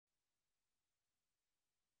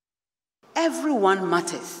everyone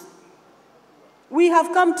matters. We have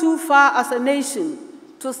come too far as a nation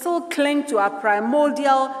to still cling to our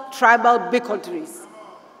primordial tribal bigotries.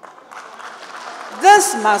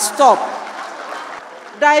 This must stop.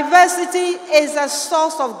 Diversity is a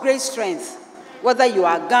source of great strength, whether you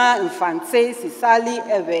are Ga, Infante, Sisali,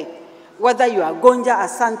 Ewe, whether you are Gonja,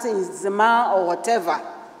 Asante, Zima, or whatever,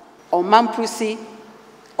 or Mampusi,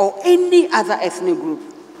 or any other ethnic group.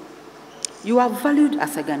 You are valued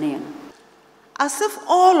as a Ghanaian. As if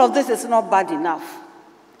all of this is not bad enough,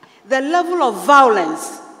 the level of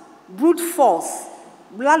violence, brute force,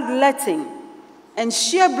 bloodletting, and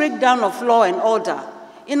sheer breakdown of law and order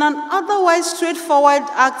in an otherwise straightforward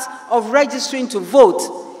act of registering to vote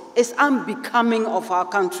is unbecoming of our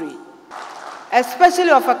country, especially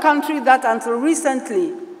of a country that until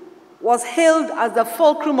recently was hailed as the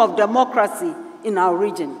fulcrum of democracy in our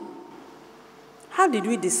region. How did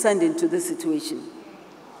we descend into this situation?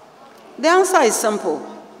 The answer is simple.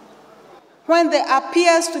 When there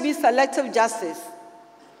appears to be selective justice,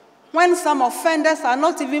 when some offenders are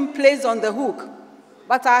not even placed on the hook,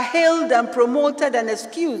 but are hailed and promoted and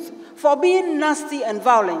excused for being nasty and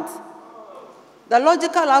violent, the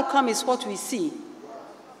logical outcome is what we see.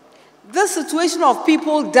 This situation of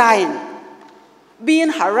people dying, being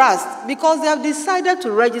harassed because they have decided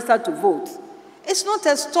to register to vote, it's not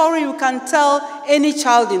a story you can tell any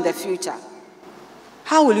child in the future.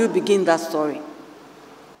 How will you begin that story?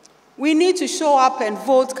 We need to show up and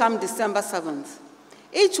vote come December 7th.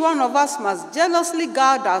 Each one of us must jealously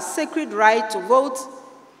guard our sacred right to vote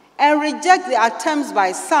and reject the attempts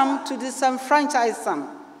by some to disenfranchise some.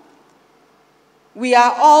 We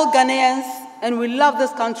are all Ghanaians and we love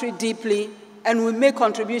this country deeply and we make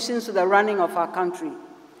contributions to the running of our country.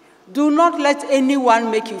 Do not let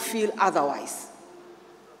anyone make you feel otherwise.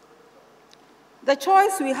 The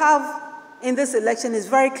choice we have in this election is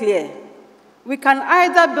very clear. We can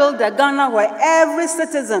either build a Ghana where every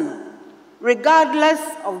citizen, regardless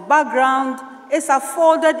of background, is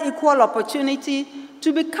afforded equal opportunity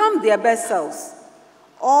to become their best selves,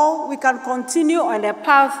 or we can continue on a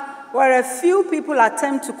path where a few people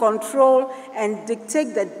attempt to control and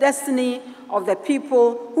dictate the destiny of the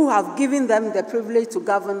people who have given them the privilege to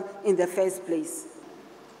govern in the first place.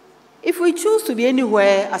 If we choose to be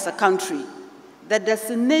anywhere as a country, the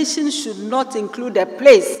destination should not include a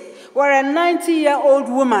place where a 90-year-old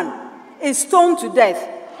woman is stoned to death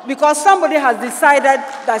because somebody has decided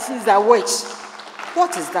that she's a witch.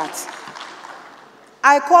 What is that?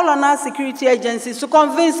 I call on our security agencies to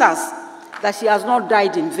convince us that she has not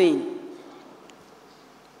died in vain.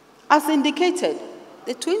 As indicated,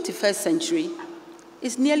 the 21st century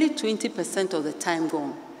is nearly 20% of the time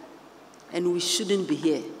gone, and we shouldn't be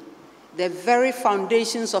here. The very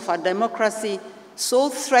foundations of our democracy so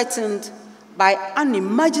threatened by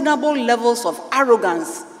unimaginable levels of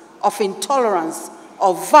arrogance, of intolerance,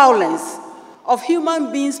 of violence, of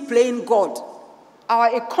human beings playing God,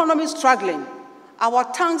 our economy struggling, our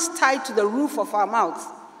tongues tied to the roof of our mouths,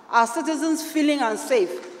 our citizens feeling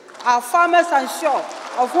unsafe, our farmers unsure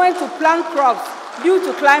of when to plant crops due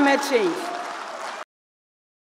to climate change,